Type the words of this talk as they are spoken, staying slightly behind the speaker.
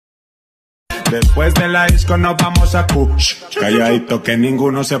Después de la disco nos vamos a kush. Calladito que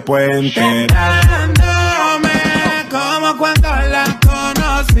ninguno se puede enterar. Como cuando la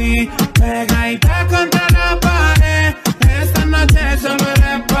conocí, pegadita contra la pared. Esta noche solo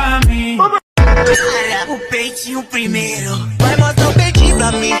eres pa' mí. O peitinho primeiro. Vai mostrar o peitinho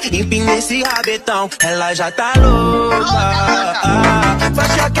pra mim. Empina esse rabetão, ela já tá louca.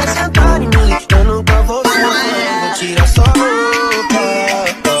 Vai já quer sentar em mim, eu nunca vou sentar. Vou tirar só roupa.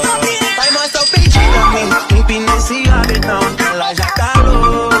 Vai mostrar o peitinho pra mim. Empina esse rabetão, ela já tá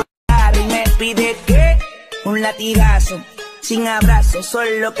louca. Y me pide que un latigazo, sin abrazo,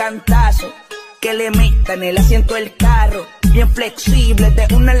 solo cantazo. Que le metan el asiento del carro, bien flexible, de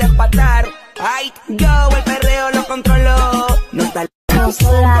una le empataron. Ay, yo el perreo lo controlo. No está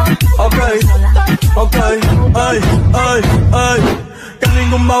sola. Ok, ay, que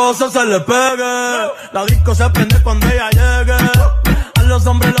ningún baboso se le pegue. La disco se prende cuando ella llegue. A los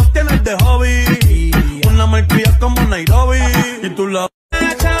hombres los tienes de hobby. Una malcria como Nairobi. Y tú la...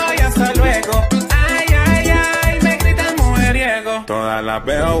 Chao y hasta luego. Ay, me gritan mujeriego. Todas las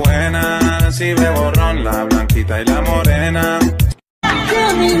veo buenas, si bebo ron, la blanquita y la morena.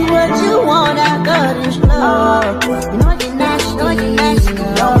 Tell me what you want, I got is love. You know you're next,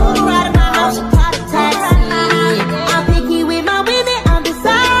 Don't move right in my house, you call a taxi. I'm picky with my women, I'm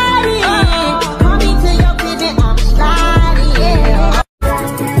deciding. Call me to your pivot, I'm sliding, yeah.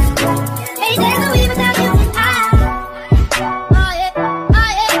 Hey, there's no way without you.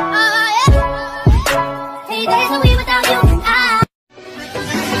 Hey, there's no way without you.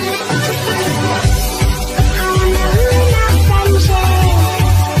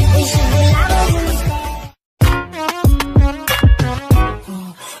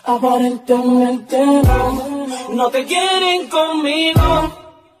 Aparentemente no te quieren conmigo.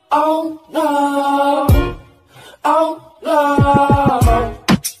 Oh no, oh no.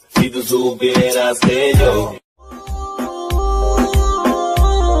 Si tú supieras que yo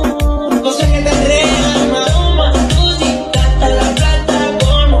no sé qué te regala, toma tu cita a la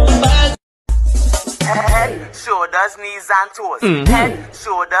plataforma. Head, shoulders, knees and toes. Head,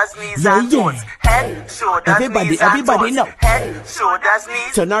 shoulders, knees and toes. Head, shoulders, knees and toes. Know. Head, shoulders,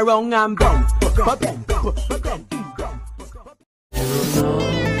 knees. Turn around and bend. But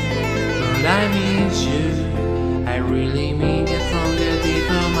I miss you. I really mean it from the deep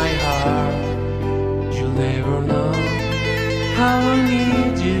of my heart. You'll never know how I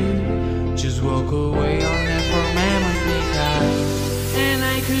need you. Just walk away, I'll never remember behind. And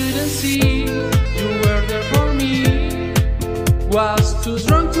I couldn't see you were there for me. Was too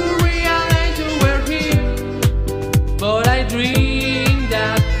drunk to realize you were here. But I dreamed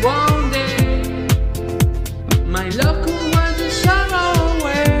that one day my love could wash the sorrow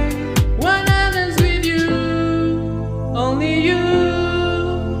away. What happens with you? Only you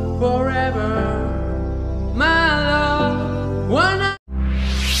forever, my love.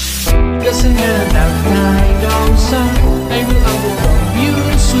 Doesn't matter that night also. I will love you,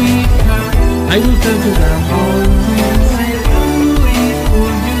 sweetheart. I will turn to the whole thing. I'll do it for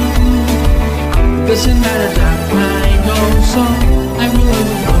you. Doesn't matter that night also. I will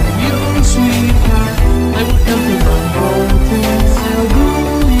love you, sweetheart. I will turn to the whole thing. I'll do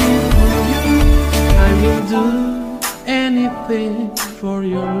it for you. I will do anything for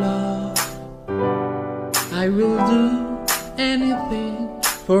your love. I will do anything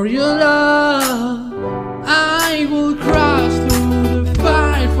for your love. I will cross through the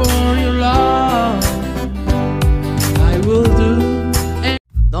fire for your love. I will do.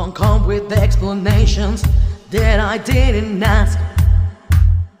 Don't come with explanations that I didn't ask.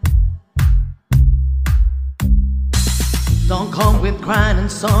 Don't come with crying and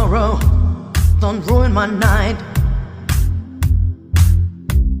sorrow. Don't ruin my night.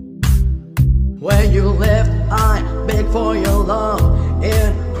 When you left, I begged for your love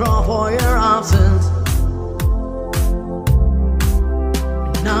and crawled for your absence.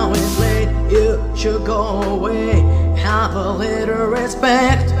 Now it's late, you should go away. Have a little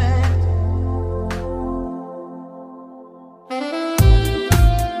respect.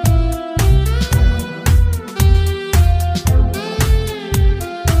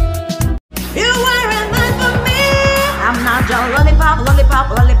 You weren't meant for me. I'm not your lollipop,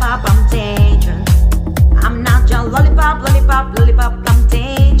 I'm dangerous. I'm not your lollipop, I'm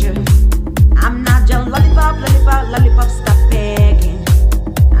dangerous. I'm not your lollipop, stop begging.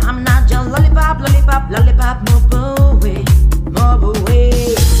 I'm not your lollipop, move away, move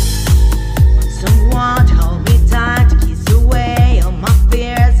away.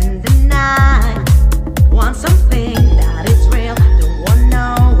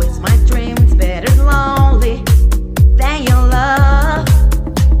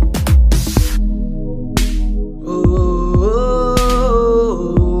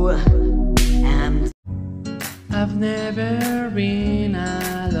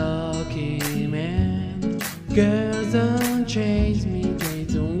 Girls don't chase me, they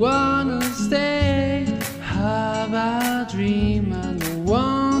don't wanna stay. Have a dream and no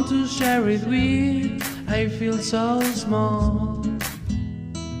one to share it with. I feel so small.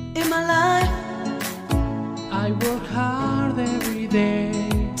 In my life, I work hard every day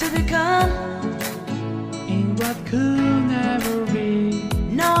to become in what could never be.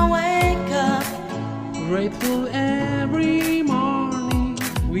 now wake up, Grateful every morning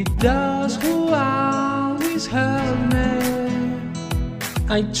with those who always help me.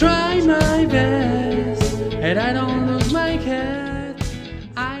 I try my best and I don't